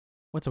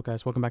What's up,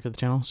 guys? Welcome back to the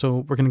channel.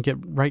 So we're gonna get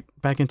right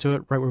back into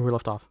it, right where we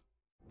left off.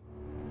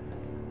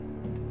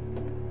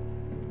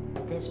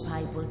 This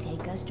pipe will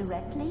take us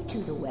directly to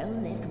the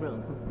well-lit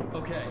room.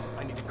 Okay,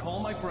 I need to call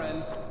my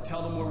friends,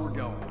 tell them where we're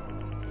going.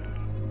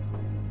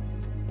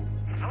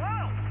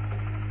 Hello?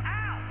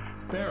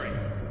 Al! Barry,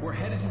 we're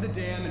headed to the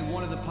dam in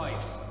one of the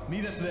pipes.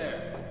 Meet us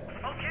there.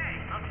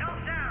 Okay, I'll tell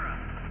Sarah.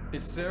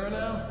 It's Sarah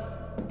now?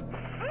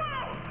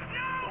 Whoa!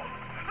 No!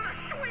 For the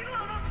sweet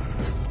love of...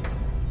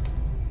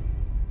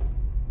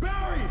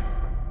 Barry!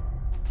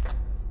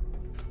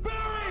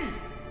 Barry!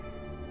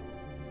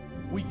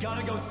 We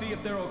gotta go see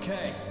if they're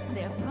okay.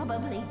 They're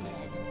probably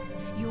dead.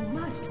 You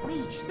must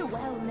reach the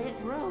well-lit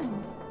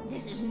room.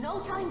 This is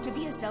no time to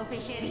be a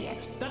selfish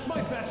idiot. That's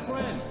my best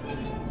friend.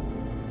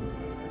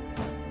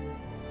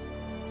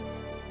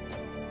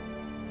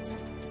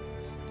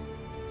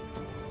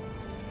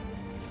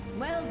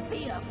 Well,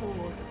 be a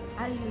fool.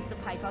 I'll use the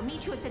pipe. I'll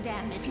meet you at the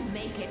dam if you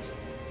make it.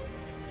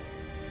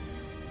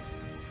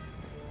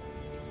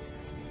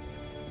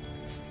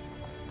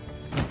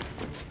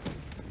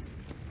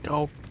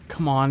 Oh,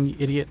 come on, you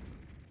idiot.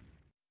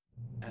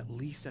 At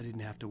least I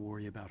didn't have to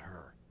worry about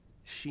her.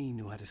 She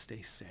knew how to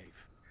stay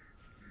safe.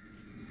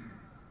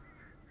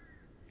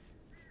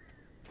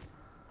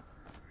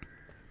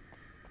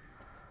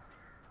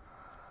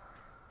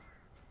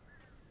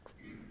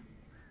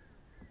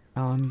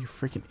 Alan, you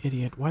freaking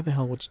idiot. Why the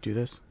hell would you do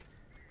this?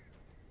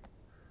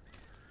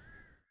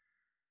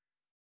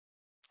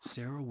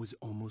 Sarah was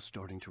almost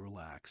starting to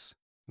relax.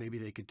 Maybe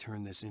they could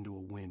turn this into a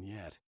win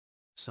yet.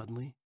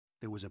 Suddenly,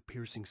 there was a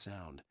piercing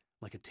sound,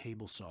 like a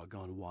table saw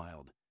gone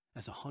wild,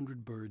 as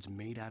 100 birds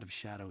made out of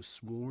shadows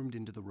swarmed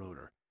into the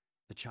rotor.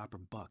 The chopper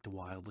bucked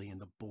wildly and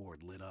the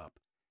board lit up,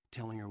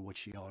 telling her what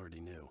she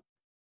already knew.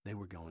 They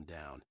were going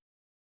down.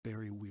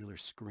 Barry Wheeler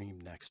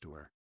screamed next to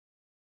her.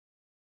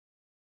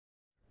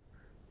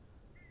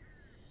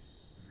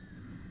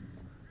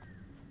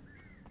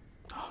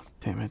 Oh,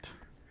 damn it.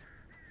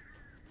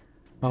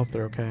 I hope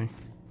they're okay.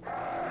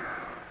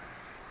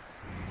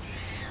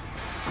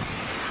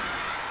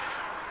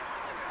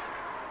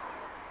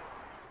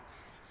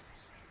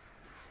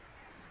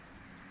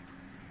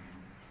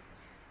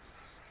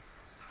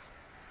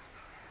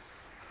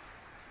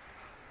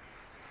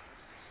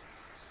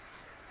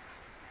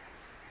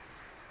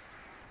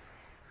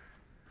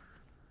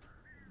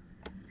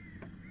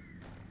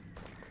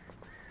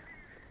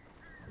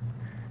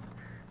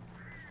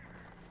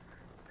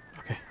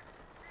 Okay.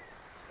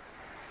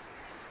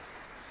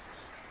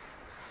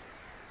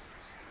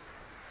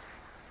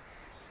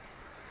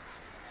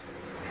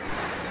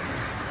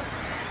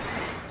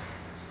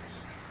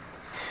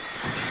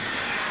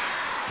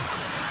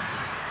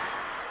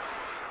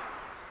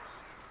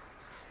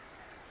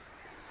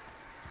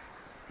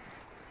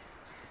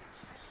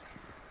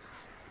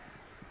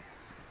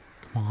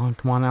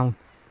 Come on, Alan.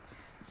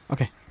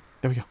 Okay,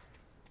 there we go.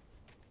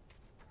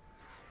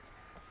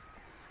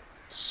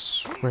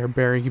 Swear,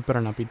 Barry, you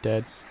better not be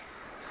dead.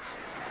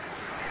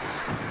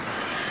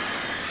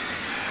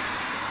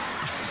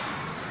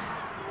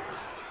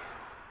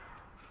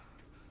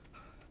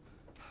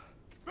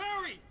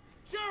 Barry!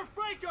 Sheriff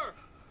Breaker!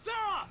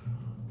 Sarah!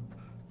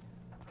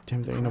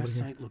 Damn, there ain't The nobody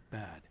here. site looked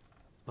bad,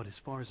 but as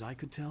far as I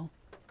could tell,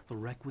 the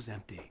wreck was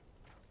empty.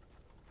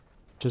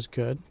 Which is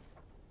good.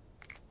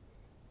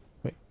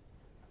 Wait.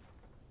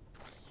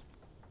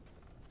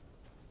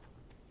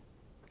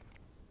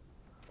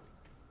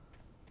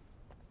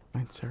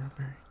 Find Sarah,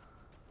 Barry.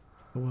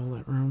 The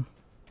well-lit room.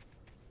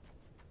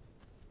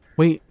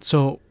 Wait,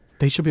 so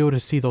they should be able to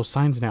see those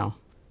signs now,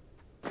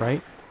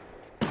 right?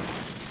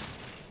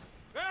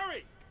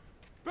 Barry!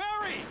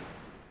 Barry!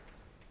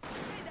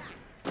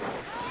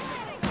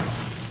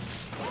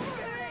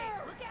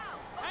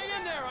 Hang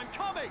in there, I'm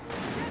coming!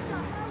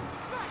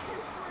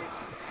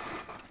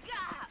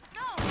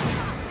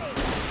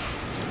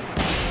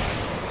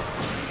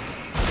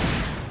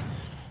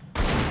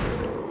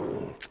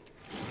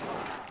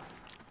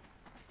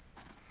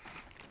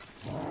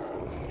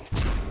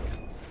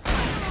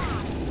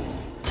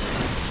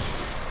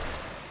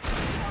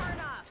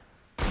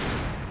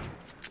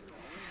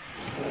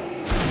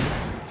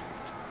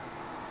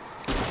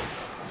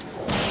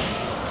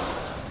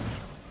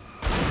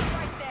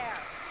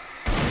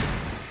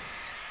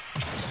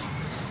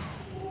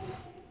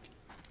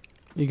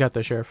 You got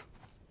this, Sheriff.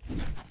 You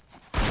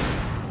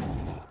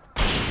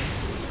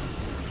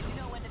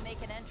know when to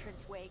make an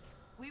entrance, Wake.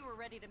 We were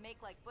ready to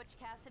make like Butch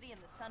Cassidy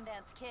and the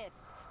Sundance Kid.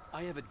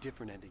 I have a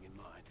different ending in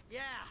mind.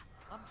 Yeah,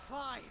 I'm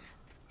fine.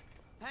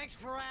 Thanks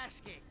for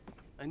asking.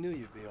 I knew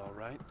you'd be all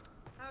right.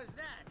 How's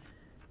that?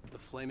 The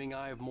flaming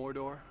eye of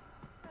Mordor?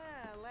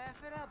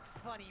 Laugh it up,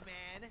 funny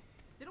man.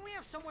 Didn't we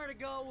have somewhere to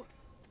go?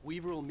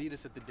 Weaver will meet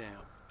us at the dam.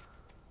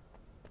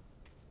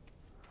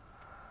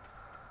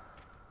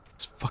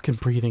 This fucking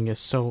breathing is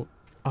so...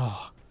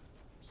 Oh.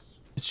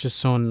 It's just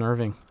so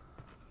unnerving.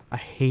 I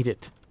hate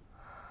it.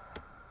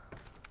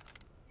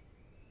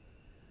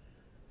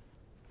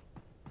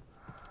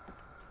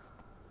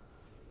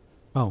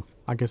 Oh,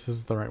 I guess this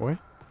is the right way.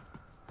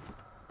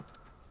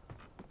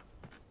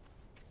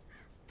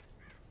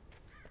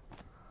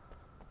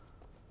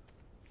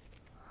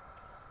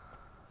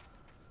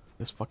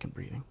 This fucking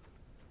breathing.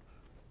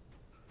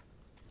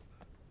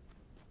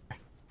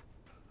 Okay.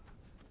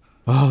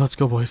 Oh, let's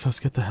go, boys. Let's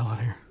get the hell out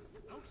of here.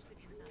 Most of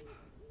your night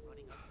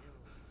running uphill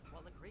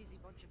while a crazy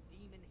bunch of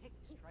demon hicks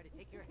try to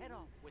take your head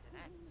off with an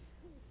axe.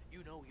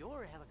 You know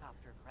your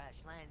helicopter crash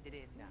landed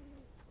in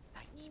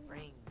Night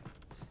Springs.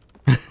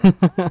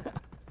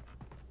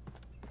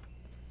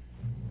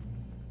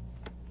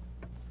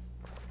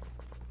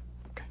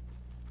 Okay.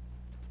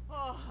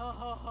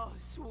 Oh,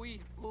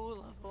 sweet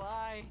pool of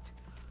light.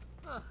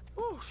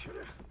 Oh,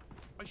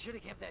 I should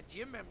have kept that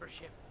gym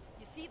membership.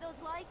 You see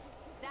those lights?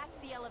 That's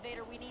the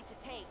elevator we need to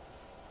take.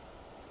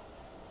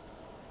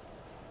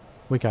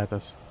 We got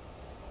this.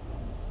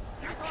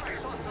 I thought I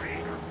saw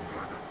something.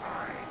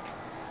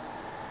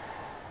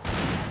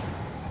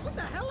 What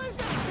the hell is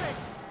that thing?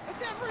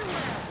 It's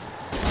everywhere!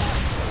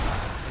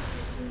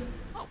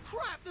 Oh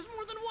crap, there's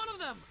more than one of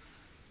them!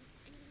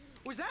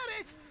 Was that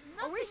it?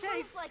 Are we Nothing safe?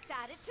 moves like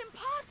that. It's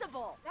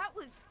impossible. That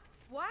was...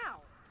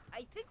 Wow.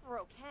 I think we're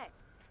okay.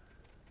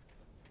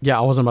 Yeah,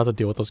 I wasn't about to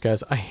deal with those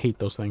guys. I hate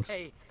those things.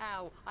 Hey,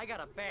 Al, I got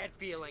a bad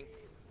feeling.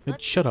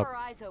 Let's Shut keep up. our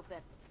eyes open.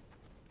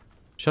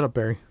 Shut up,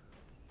 Barry.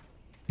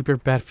 Keep your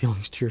bad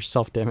feelings to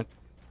yourself, damn it.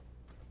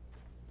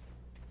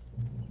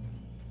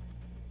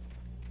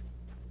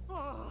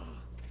 Oh,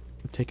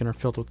 I'm taking her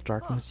filled with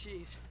darkness.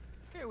 jeez.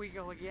 Here we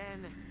go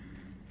again.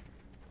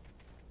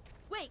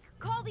 Wake,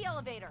 call the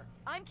elevator.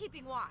 I'm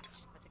keeping watch.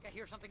 I think I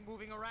hear something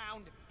moving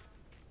around.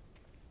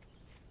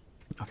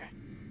 Okay.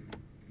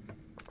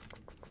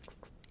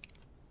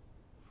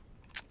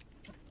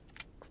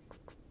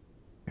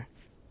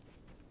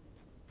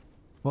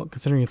 Well,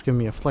 considering it's giving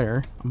me a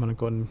flare, I'm gonna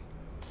go ahead and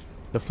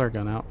the flare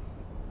gun out.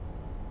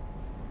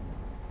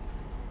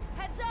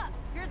 Heads up!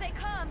 Here they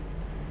come!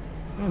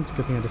 And it's a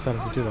good thing I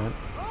decided to do that.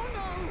 Oh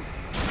no!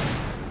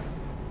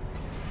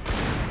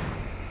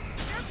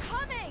 They're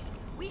coming!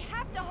 We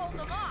have to hold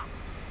them off!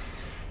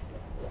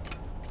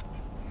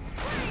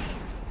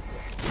 Freeze!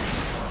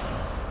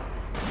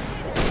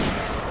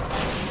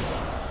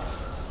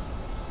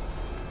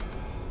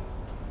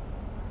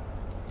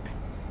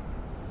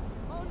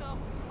 Oh no!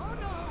 Oh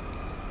no!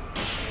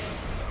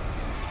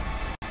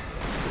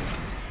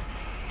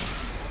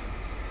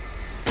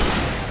 There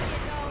you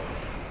go.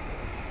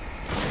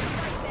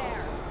 Right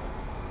there.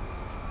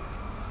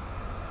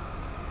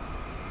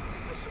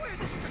 I swear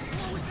this is the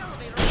slowest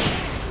elevator.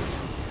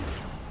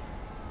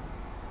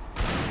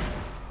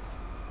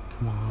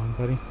 Come on,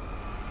 buddy.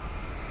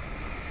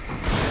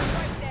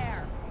 Right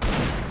there.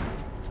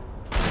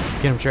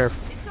 Get him, Sheriff.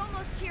 It's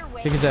almost here,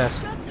 Wake. Kick his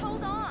ass. Just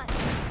hold on.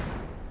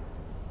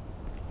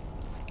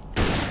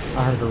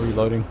 I heard her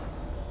reloading.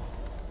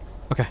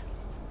 Okay.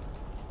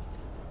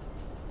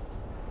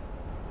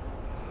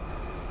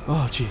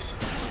 Oh, jeez.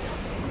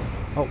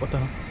 Oh, what the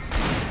hell?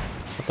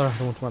 I thought I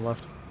heard one to my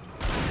left.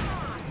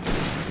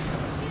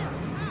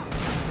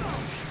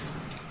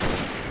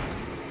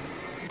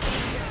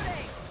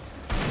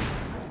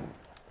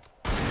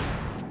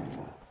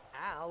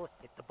 Al,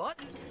 hit the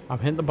button. I'm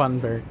hitting the button,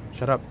 Barry.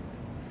 Shut up.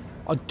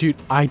 Oh, dude,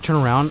 I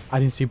turned around. I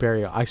didn't see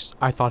Barry. I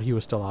thought he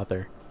was still out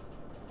there.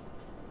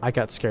 I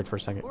got scared for a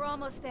second. We're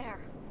almost there.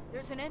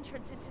 There's an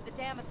entrance into the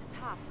dam at the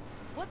top.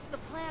 What's the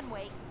plan,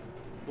 Wake?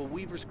 Well,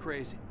 Weaver's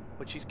crazy,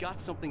 but she's got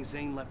something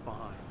Zane left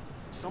behind.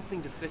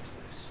 Something to fix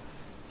this.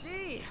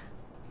 Gee,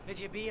 could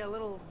you be a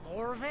little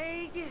more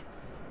vague?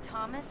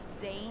 Thomas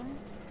Zane?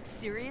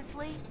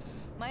 Seriously?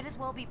 Might as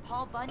well be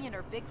Paul Bunyan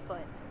or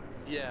Bigfoot.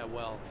 Yeah,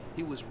 well,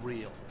 he was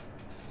real.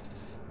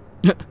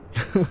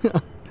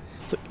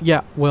 So,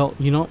 yeah, well,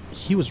 you know,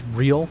 he was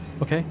real,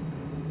 okay?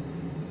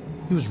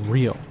 He was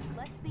real.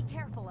 Let's be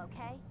careful,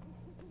 okay?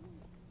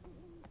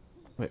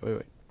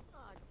 Wait.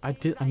 I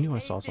knew I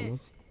saw hate something.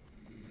 this.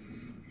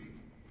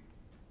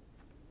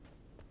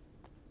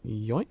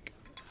 Yoink.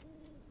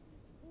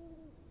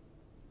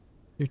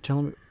 You're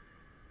telling me...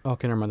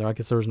 Okay, never mind. I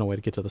guess there was no way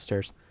to get to the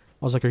stairs.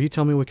 I was like, are you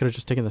telling me we could have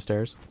just taken the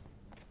stairs?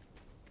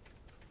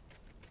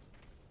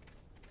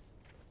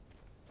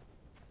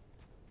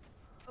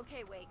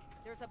 Okay, Wake.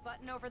 There's a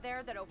button over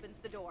there that opens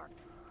the door.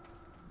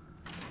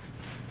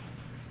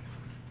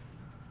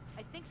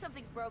 I think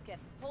something's broken.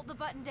 Hold the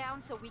button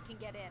down so we can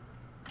get in.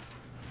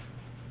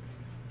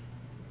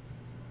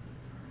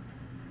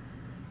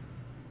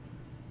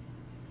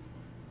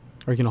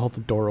 Are you gonna hold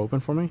the door open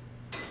for me?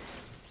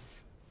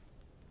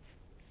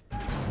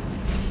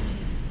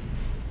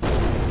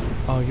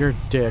 Oh, you're a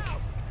dick.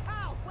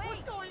 Ow! Wait!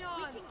 What's going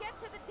on? We can get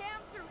to the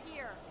dam through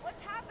here.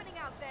 What's happening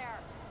out there?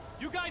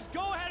 You guys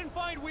go ahead and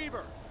find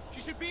Weaver.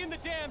 She should be in the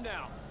dam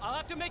now. I'll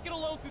have to make it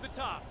alone through the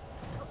top.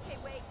 Okay,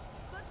 Wake.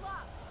 Good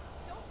luck.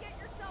 Don't get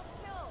yourself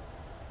killed.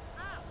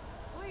 Ow!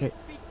 Please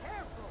be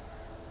careful.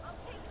 I'll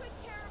take good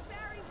care of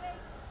Barry,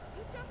 Wake.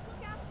 You just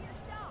look after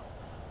yourself.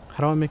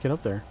 How do I make it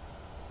up there?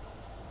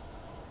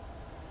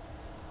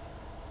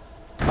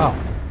 Oh.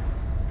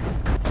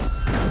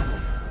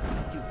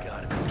 You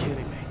gotta be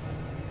kidding me.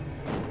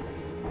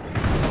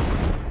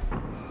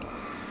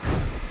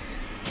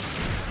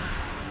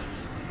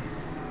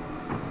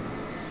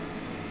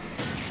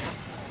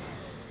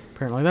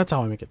 Apparently that's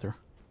how I make it through.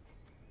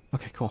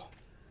 Okay, cool.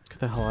 Let's get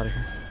the hell out of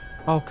here.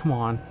 Oh, come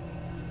on.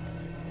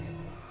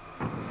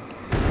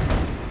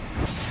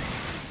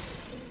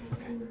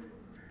 Okay.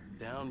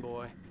 Down,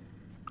 boy.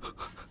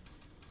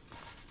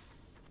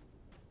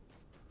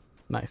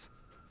 Nice.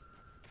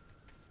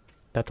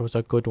 That was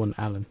a good one,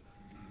 Alan.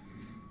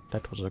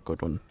 That was a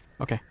good one.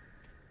 Okay.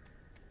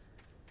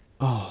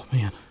 Oh,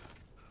 man.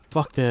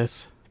 Fuck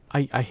this.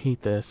 I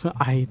hate this.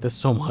 I hate this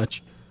so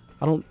much.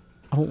 I don't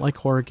like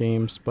horror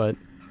games, but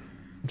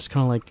I'm just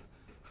kind of like,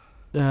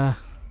 it's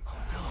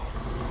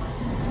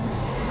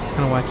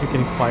kind of why I keep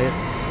getting quiet.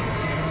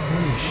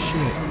 Holy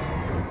shit.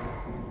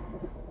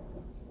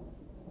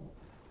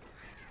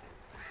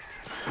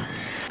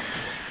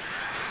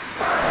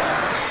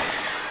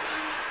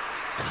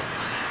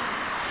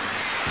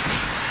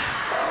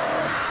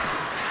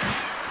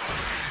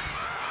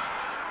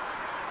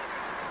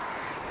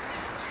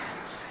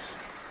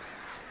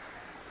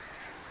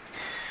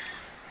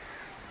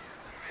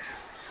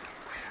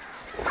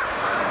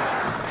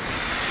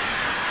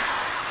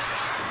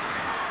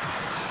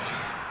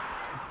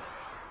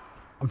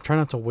 I'm trying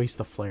not to waste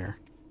the flare.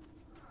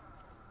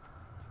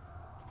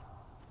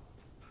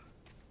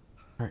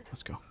 Alright,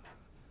 let's go.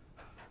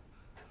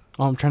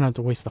 Oh, I'm trying not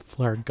to waste the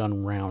flare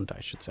gun round, I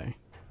should say.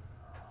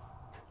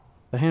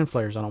 The hand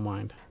flares, I don't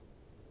mind.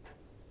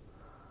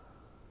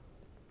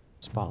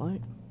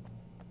 Spotlight?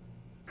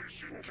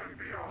 Fishing can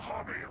be a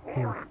hobby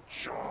or a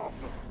job.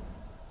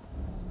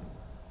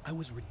 I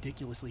was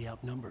ridiculously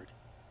outnumbered.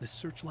 The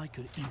searchlight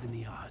could even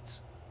the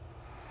odds.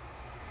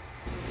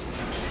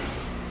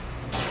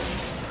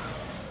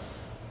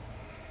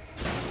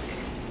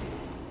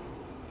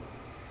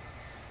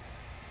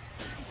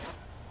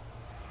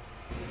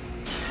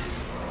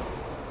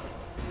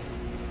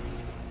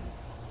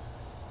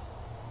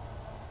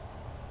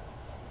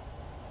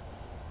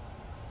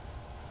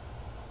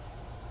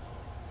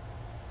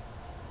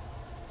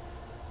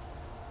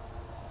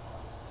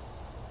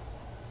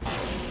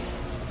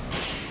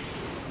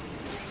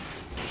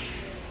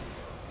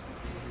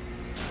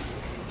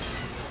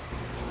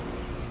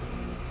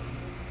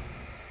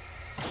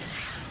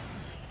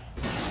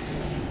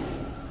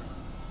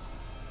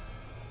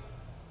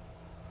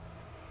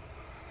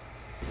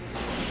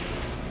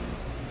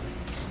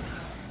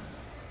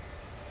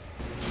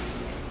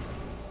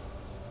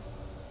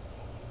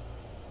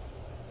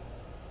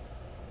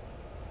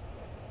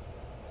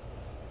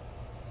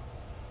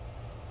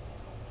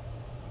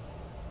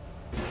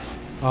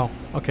 Oh,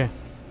 okay.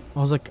 I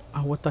was like,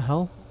 oh, what the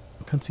hell?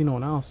 I couldn't see no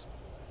one else.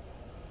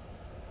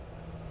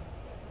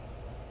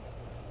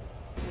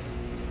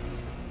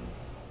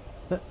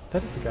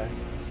 That is the guy.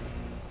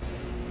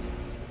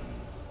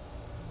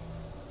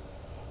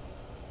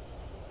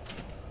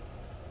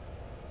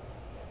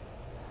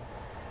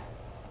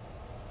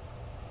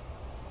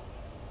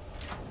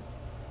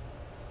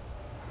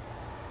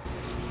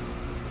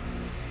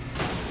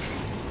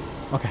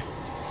 Okay.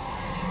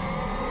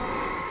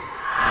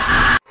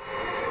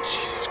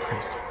 Jesus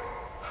Christ.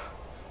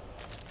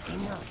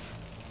 Enough.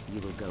 You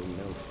will go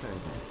no further.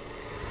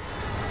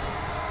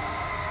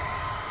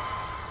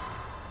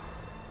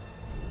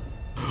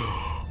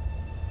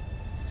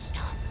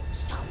 Stop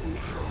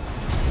now.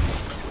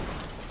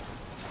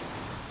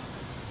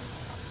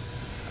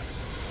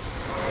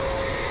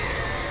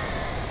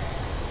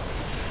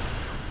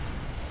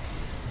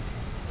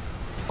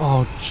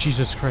 Oh,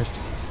 Jesus Christ.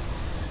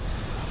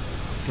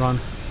 Run.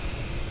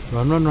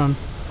 Run, run, run.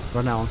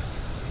 Run, Alan.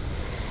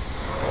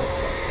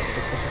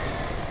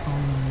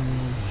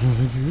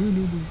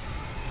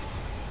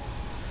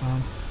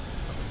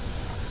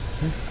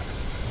 Okay.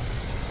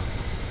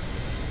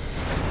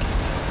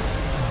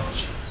 Oh,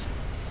 jeez.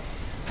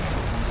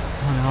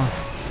 Come on, Alan.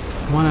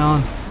 Come on,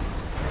 Alan.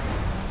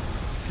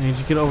 I need you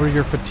to get over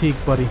your fatigue,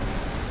 buddy.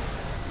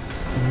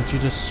 I need you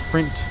to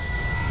sprint.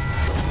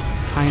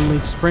 Kindly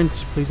sprint,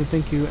 please and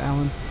thank you,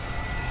 Alan.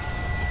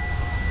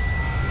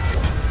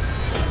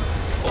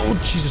 Oh,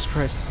 Jesus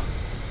Christ.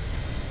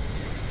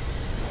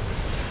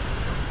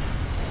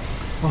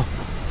 Oh.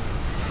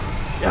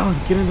 Alan,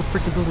 get in the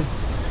freaking building.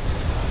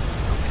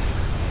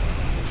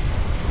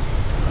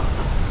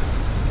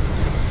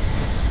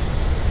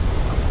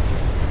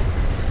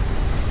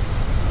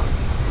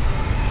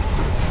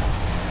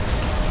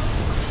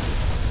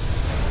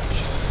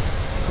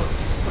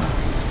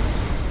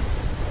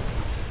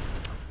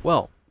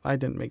 Well, I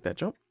didn't make that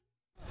jump.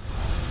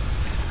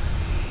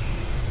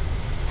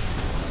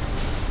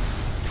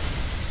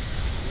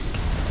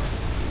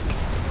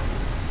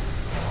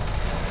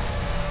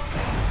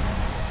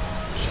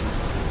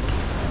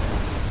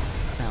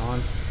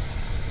 Alan.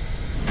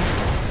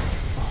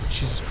 Oh,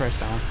 Jesus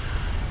Christ, Alan.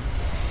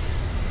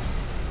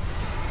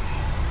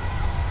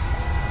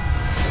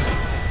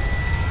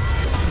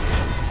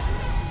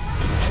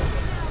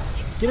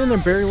 Get in there,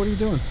 Barry. What are you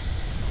doing?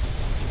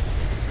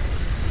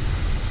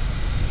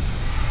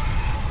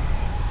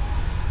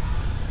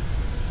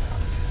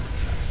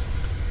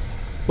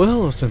 Well,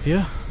 hello,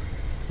 Cynthia.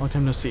 Long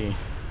time no see.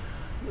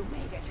 You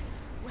made it.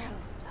 Well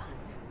done.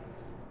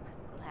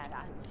 I'm glad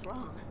I was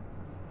wrong.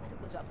 But it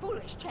was a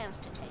foolish chance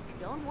to take.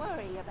 Don't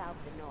worry about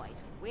the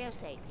noise. We're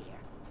safe here.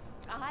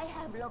 I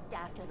have looked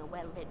after the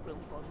well-lit room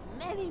for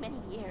many, many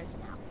years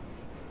now.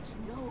 There is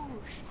no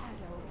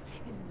shadow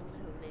in the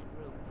well-lit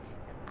room.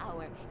 The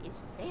power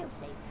is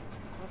fail-safe,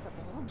 and all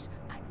the bulbs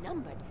are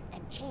numbered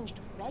and changed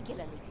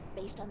regularly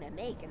based on their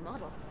make and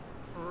model.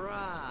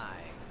 Right.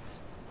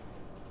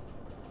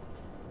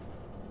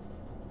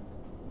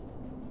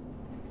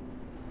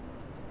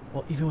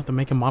 Well, even with the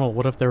make and model,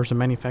 what if there was a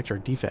manufacturer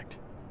defect?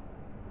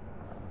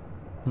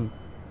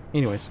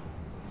 Anyways.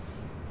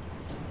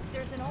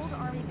 There's an old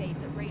army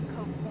base at Raid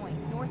Cove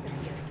Point, north of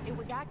here. It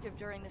was active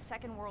during the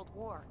Second World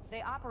War.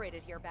 They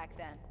operated here back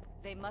then.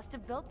 They must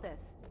have built this.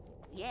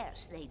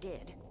 Yes, they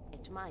did.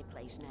 It's my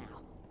place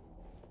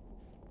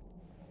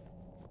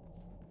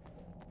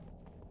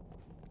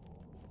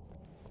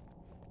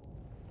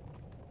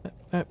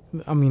now.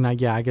 I mean,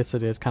 yeah, I guess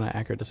it is kind of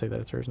accurate to say that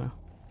it's hers now.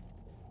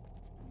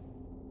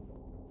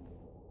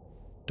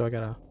 Do I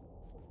gotta...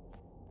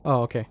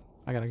 Oh, okay.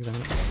 I gotta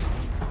examine it.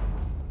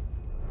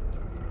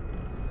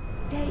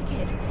 Take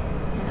it,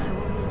 and I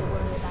won't need to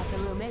worry about the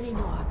room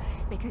anymore,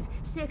 because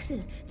 6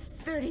 and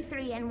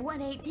 33 and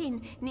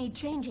 118 need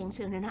changing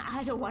soon, and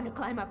I don't want to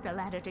climb up the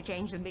ladder to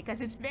change them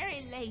because it's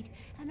very late,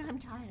 and I'm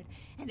tired.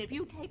 And if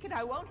you take it,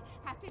 I won't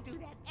have to do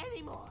that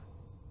anymore.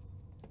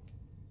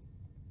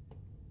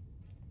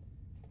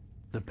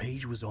 The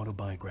page was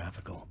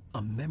autobiographical,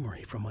 a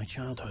memory from my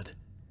childhood.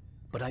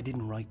 But I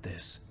didn't write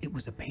this. It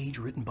was a page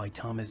written by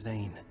Thomas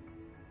Zane.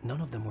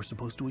 None of them were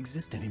supposed to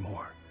exist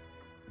anymore.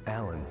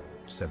 Alan,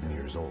 7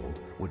 years old,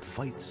 would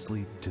fight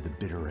sleep to the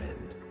bitter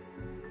end.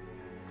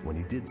 When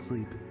he did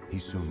sleep, he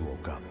soon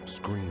woke up,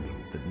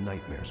 screaming, the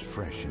nightmares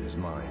fresh in his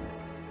mind.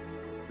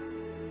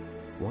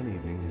 One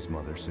evening, his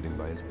mother, sitting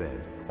by his bed,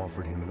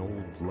 offered him an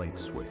old light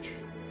switch.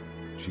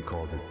 She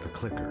called it the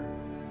clicker,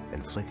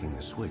 and flicking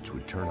the switch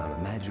would turn on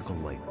a magical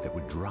light that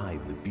would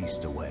drive the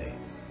beast away.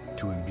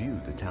 To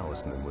imbue the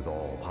talisman with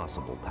all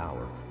possible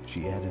power,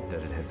 she added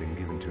that it had been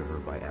given to her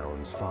by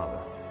Alan's father.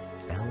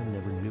 Alan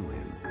never knew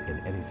him,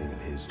 and anything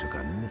of his took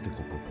on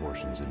mythical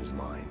proportions in his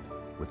mind.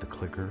 With the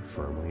clicker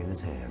firmly in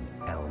his hand,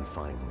 Alan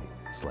finally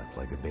slept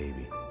like a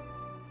baby.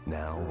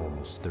 Now,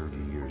 almost 30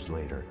 years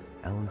later,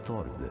 Alan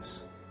thought of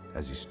this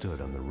as he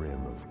stood on the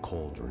rim of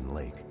Cauldron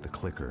Lake, the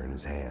clicker in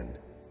his hand.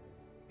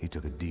 He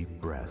took a deep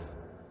breath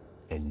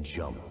and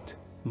jumped.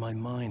 My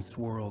mind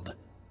swirled.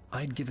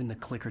 I'd given the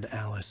clicker to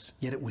Alice,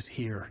 yet it was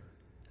here.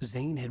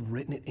 Zane had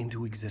written it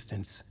into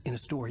existence, in a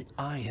story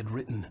I had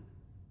written.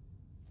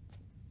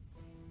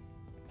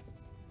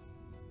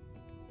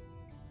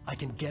 I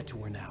can get to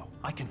her now.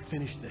 I can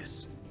finish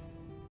this.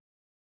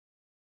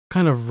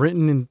 Kind of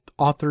written in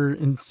author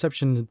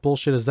inception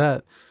bullshit is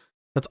that?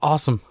 That's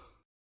awesome.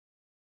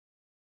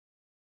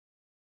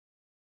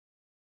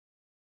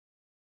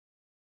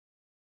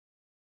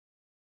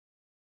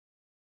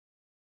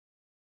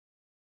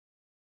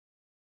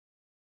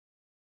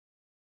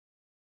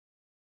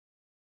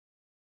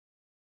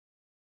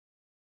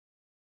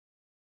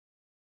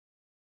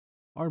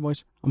 Alright,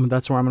 boys,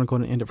 that's where I'm going to go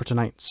ahead and end it for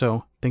tonight.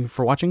 So, thank you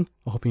for watching.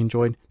 I hope you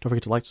enjoyed. Don't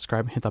forget to like,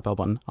 subscribe, and hit that bell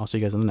button. I'll see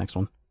you guys in the next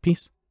one.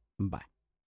 Peace. Bye.